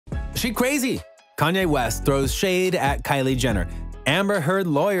She crazy. Kanye West throws shade at Kylie Jenner. Amber Heard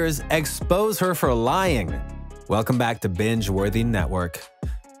lawyers expose her for lying. Welcome back to Binge-Worthy Network.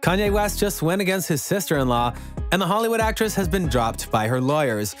 Kanye West just went against his sister-in-law, and the Hollywood actress has been dropped by her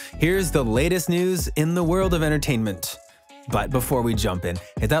lawyers. Here's the latest news in the world of entertainment. But before we jump in,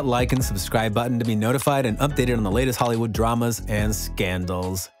 hit that like and subscribe button to be notified and updated on the latest Hollywood dramas and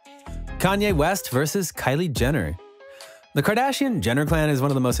scandals. Kanye West versus Kylie Jenner. The Kardashian-Jenner clan is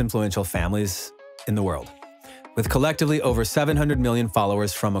one of the most influential families in the world, with collectively over 700 million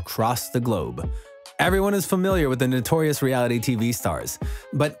followers from across the globe. Everyone is familiar with the notorious reality TV stars.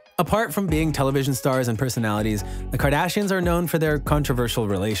 But apart from being television stars and personalities, the Kardashians are known for their controversial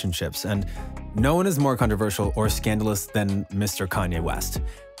relationships, and no one is more controversial or scandalous than Mr. Kanye West.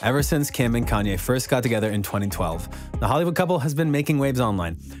 Ever since Kim and Kanye first got together in 2012, the Hollywood couple has been making waves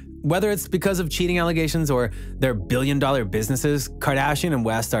online. Whether it's because of cheating allegations or their billion-dollar businesses, Kardashian and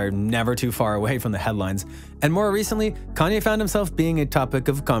West are never too far away from the headlines. And more recently, Kanye found himself being a topic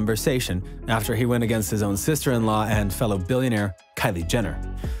of conversation after he went against his own sister-in-law and fellow billionaire Kylie Jenner.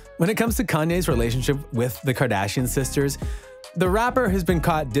 When it comes to Kanye's relationship with the Kardashian sisters, the rapper has been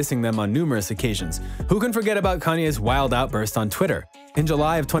caught dissing them on numerous occasions. Who can forget about Kanye's wild outburst on Twitter? In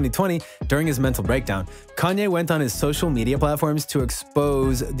July of 2020, during his mental breakdown, Kanye went on his social media platforms to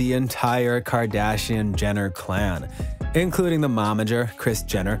expose the entire Kardashian-Jenner clan, including the momager, Kris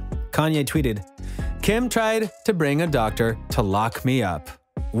Jenner. Kanye tweeted, "Kim tried to bring a doctor to lock me up.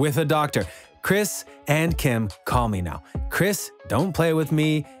 With a doctor. Kris and Kim, call me now. Kris, don't play with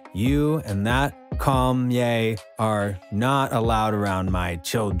me. You and that Kanye are not allowed around my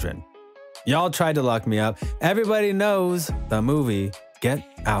children. Y'all tried to lock me up. Everybody knows the movie Get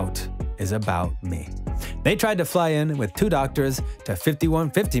Out is about me. They tried to fly in with 2 doctors to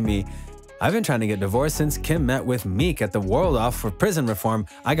 5150 me. I've been trying to get divorced since Kim met with Meek at the World Off for prison reform.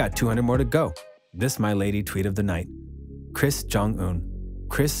 I got 200 more to go." This my lady tweet of the night. Kris Jong-un.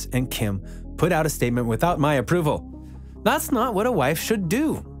 Kris and Kim put out a statement without my approval. That's not what a wife should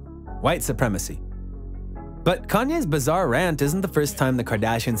do. White supremacy. But Kanye's bizarre rant isn't the first time the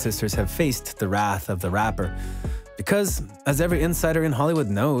Kardashian sisters have faced the wrath of the rapper. Because, as every insider in Hollywood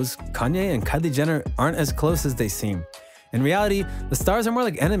knows, Kanye and Kylie Jenner aren't as close as they seem. In reality, the stars are more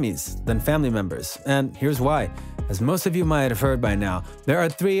like enemies than family members, and here's why. As most of you might have heard by now, there are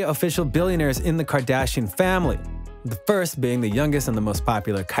 3 official billionaires in the Kardashian family. The first being the youngest and the most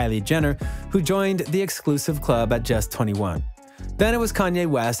popular Kylie Jenner, who joined the exclusive club at just 21. Then it was Kanye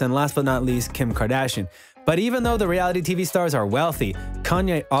West, and last but not least, Kim Kardashian. But even though the reality TV stars are wealthy,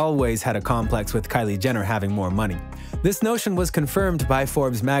 Kanye always had a complex with Kylie Jenner having more money. This notion was confirmed by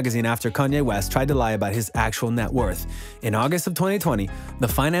Forbes magazine after Kanye West tried to lie about his actual net worth. In August of 2020, the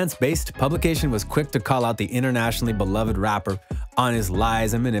finance-based publication was quick to call out the internationally beloved rapper on his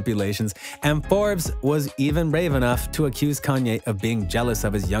lies and manipulations, and Forbes was even brave enough to accuse Kanye of being jealous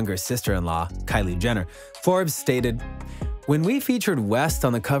of his younger sister-in-law, Kylie Jenner. Forbes stated, "When we featured West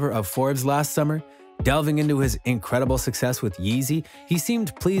on the cover of Forbes last summer, delving into his incredible success with Yeezy, he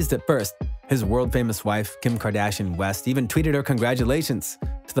seemed pleased at first. His world-famous wife, Kim Kardashian West, even tweeted her congratulations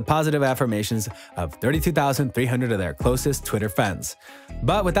to the positive affirmations of 32,300 of their closest Twitter fans.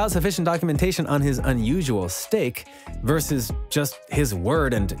 But without sufficient documentation on his unusual stake versus just his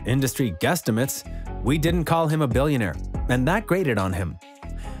word and industry guesstimates, we didn't call him a billionaire, and that grated on him."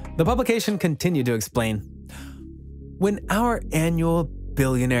 The publication continued to explain, "When our annual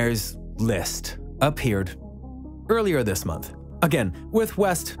billionaires list appeared earlier this month, again with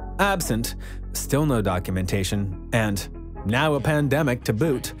West absent, still no documentation, and now a pandemic to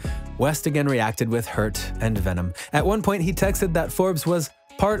boot, West again reacted with hurt and venom. At one point he texted that Forbes was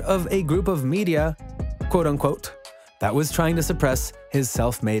part of a group of media, quote unquote, that was trying to suppress his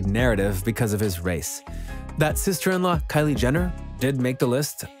self-made narrative because of his race. That sister-in-law Kylie Jenner did make the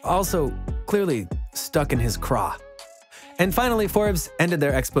list, also clearly stuck in his craw." And finally, Forbes ended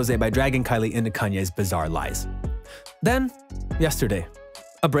their expose by dragging Kylie into Kanye's bizarre lies. Then, yesterday,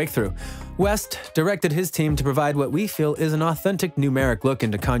 a breakthrough. West directed his team to provide what we feel is an authentic numeric look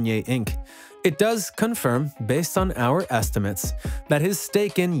into Kanye Inc. It does confirm, based on our estimates, that his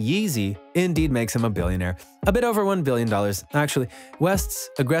stake in Yeezy indeed makes him a billionaire. A bit over $1 billion. Actually, West's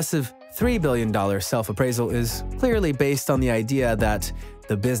aggressive $3 billion self-appraisal is clearly based on the idea that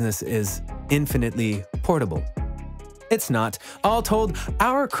the business is infinitely portable. It's not. All told,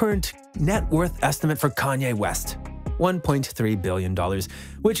 our current net worth estimate for Kanye West, $1.3 billion,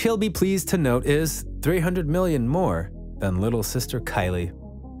 which he'll be pleased to note is $300 million more than little sister Kylie.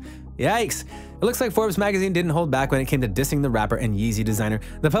 Yikes. It looks like Forbes magazine didn't hold back when it came to dissing the rapper and Yeezy designer.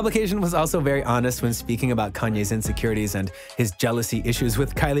 The publication was also very honest when speaking about Kanye's insecurities and his jealousy issues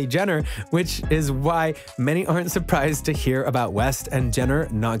with Kylie Jenner, which is why many aren't surprised to hear about West and Jenner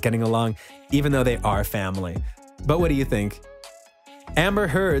not getting along, even though they are family. But what do you think? Amber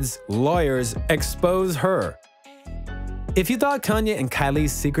Heard's lawyers expose her. If you thought Kanye and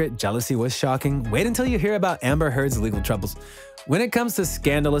Kylie's secret jealousy was shocking, wait until you hear about Amber Heard's legal troubles. When it comes to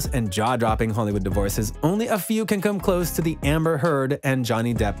scandalous and jaw-dropping Hollywood divorces, only a few can come close to the Amber Heard and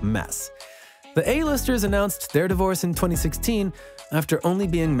Johnny Depp mess. The A-listers announced their divorce in 2016 after only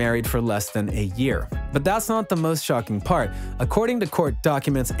being married for less than a year. But that's not the most shocking part. According to court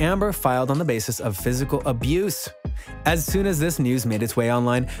documents, Amber filed on the basis of physical abuse. As soon as this news made its way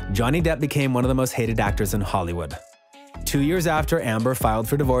online, Johnny Depp became one of the most hated actors in Hollywood. 2 years after Amber filed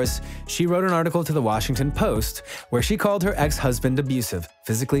for divorce, she wrote an article to the Washington Post where she called her ex-husband abusive,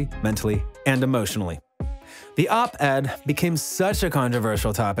 physically, mentally, and emotionally. The op-ed became such a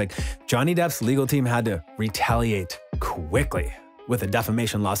controversial topic, Johnny Depp's legal team had to retaliate quickly with a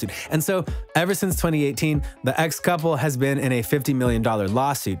defamation lawsuit. And so, ever since 2018, the ex-couple has been in a $50 million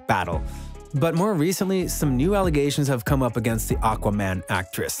lawsuit battle. But more recently, some new allegations have come up against the Aquaman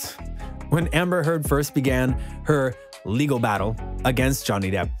actress. When Amber Heard first began her legal battle against Johnny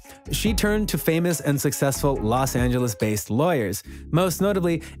Depp, she turned to famous and successful Los Angeles-based lawyers. Most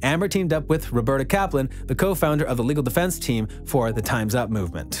notably, Amber teamed up with Roberta Kaplan, the co-founder of the legal defense team for the Time's Up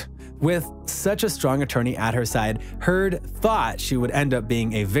movement. With such a strong attorney at her side, Heard thought she would end up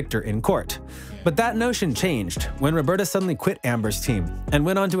being a victor in court. But that notion changed when Roberta suddenly quit Amber's team and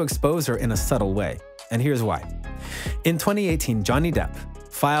went on to expose her in a subtle way. And here's why. In 2018, Johnny Depp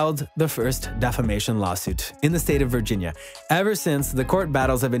filed the first defamation lawsuit in the state of Virginia. Ever since, the court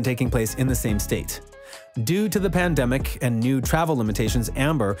battles have been taking place in the same state. Due to the pandemic and new travel limitations,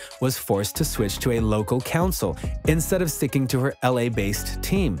 Amber was forced to switch to a local counsel instead of sticking to her LA-based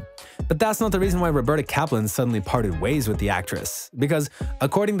team. But that's not the reason why Roberta Kaplan suddenly parted ways with the actress. Because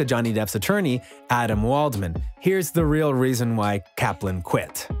according to Johnny Depp's attorney, Adam Waldman, here's the real reason why Kaplan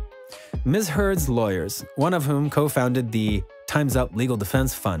quit. Ms. Heard's lawyers, one of whom co-founded the Time's Up Legal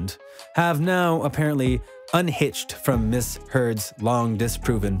Defense Fund, have now apparently unhitched from Ms. Heard's long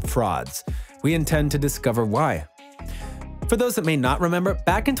disproven frauds. We intend to discover why. For those that may not remember,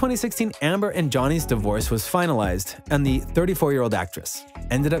 back in 2016, Amber and Johnny's divorce was finalized, and the 34-year-old actress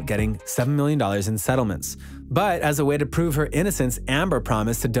ended up getting $7 million in settlements. But as a way to prove her innocence, Amber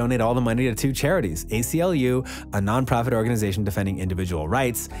promised to donate all the money to two charities, ACLU, a nonprofit organization defending individual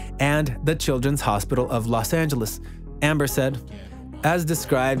rights, and the Children's Hospital of Los Angeles. Amber said, "As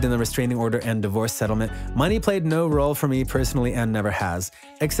described in the restraining order and divorce settlement, money played no role for me personally and never has,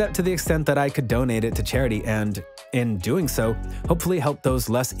 except to the extent that I could donate it to charity and, in doing so, hopefully help those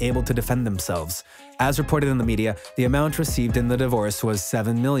less able to defend themselves. As reported in the media, the amount received in the divorce was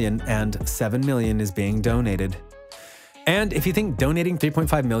 $7 million, and $7 million is being donated." And if you think donating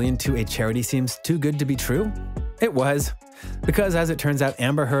 $3.5 million to a charity seems too good to be true, it was. Because as it turns out,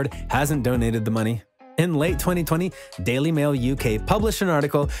 Amber Heard hasn't donated the money. In late 2020, Daily Mail UK published an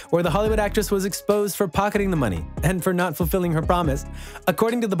article where the Hollywood actress was exposed for pocketing the money and for not fulfilling her promise.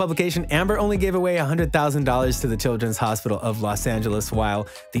 According to the publication, Amber only gave away $100,000 to the Children's Hospital of Los Angeles, while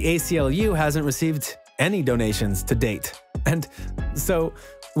the ACLU hasn't received any donations to date. And so,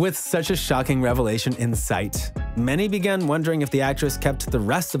 with such a shocking revelation in sight, many began wondering if the actress kept the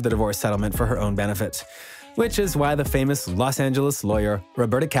rest of the divorce settlement for her own benefit. Which is why the famous Los Angeles lawyer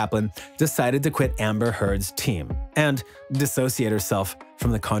Roberta Kaplan decided to quit Amber Heard's team and dissociate herself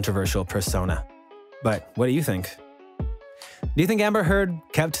from the controversial persona. But what do you think? Do you think Amber Heard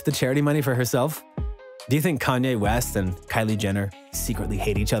kept the charity money for herself? Do you think Kanye West and Kylie Jenner secretly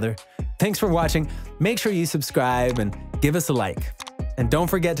hate each other? Thanks for watching. Make sure you subscribe and give us a like. And don't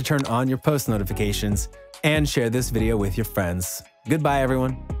forget to turn on your post notifications and share this video with your friends. Goodbye,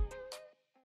 everyone.